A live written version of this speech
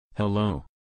Hello.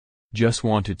 Just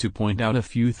wanted to point out a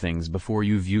few things before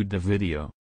you viewed the video.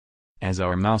 As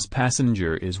our mouse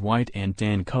passenger is white and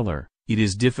tan color, it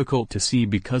is difficult to see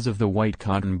because of the white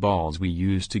cotton balls we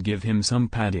use to give him some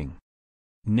padding.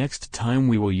 Next time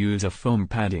we will use a foam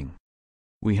padding.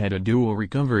 We had a dual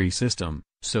recovery system,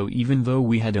 so even though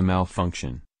we had a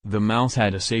malfunction, the mouse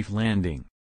had a safe landing.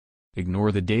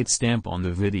 Ignore the date stamp on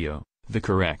the video, the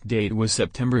correct date was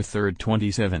September 3,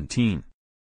 2017.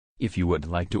 If you would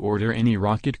like to order any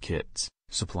rocket kits,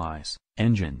 supplies,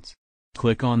 engines,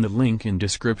 click on the link in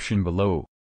description below.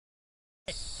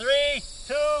 3,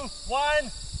 2,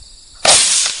 1.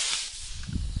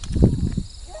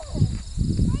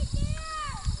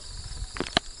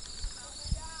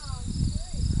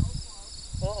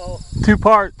 Uh-oh. Two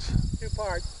parts. Two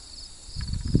parts.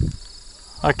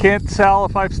 I can't tell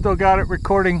if I've still got it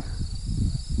recording.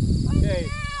 Okay.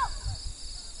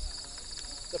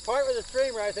 The part with the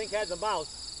streamer I think had the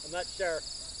mouse. I'm not sure. Guys,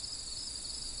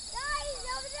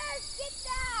 over there, get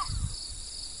that!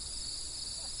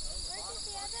 Where's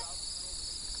the other?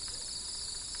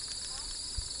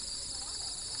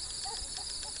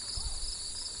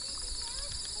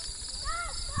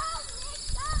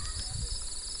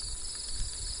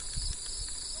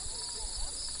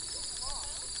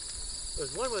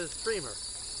 There's one with a streamer.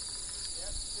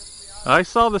 I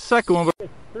saw the second one, but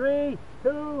 3,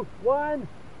 2, 1.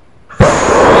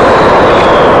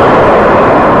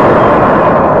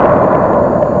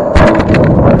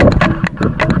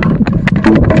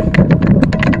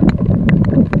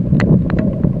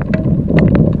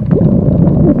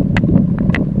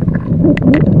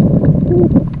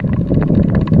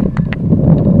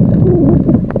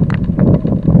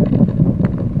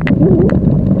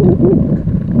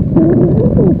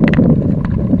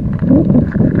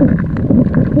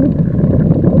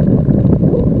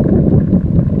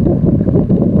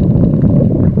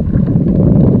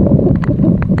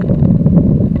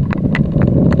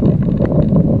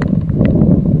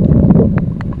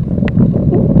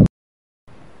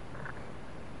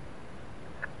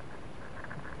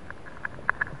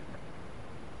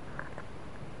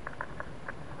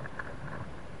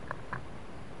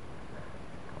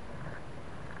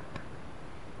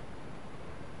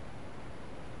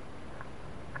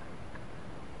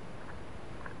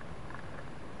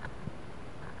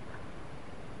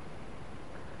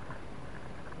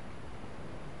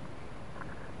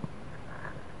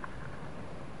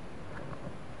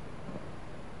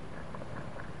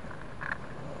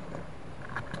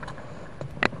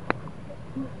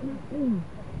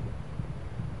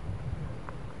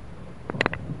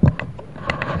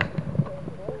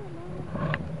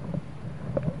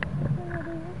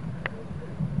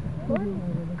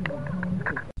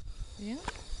 Yeah?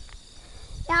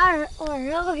 Now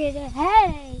we're looking at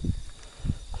headache.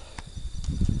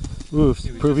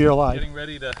 oof, prove you're alive. Getting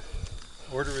ready to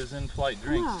order his in-flight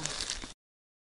drinks. Yeah.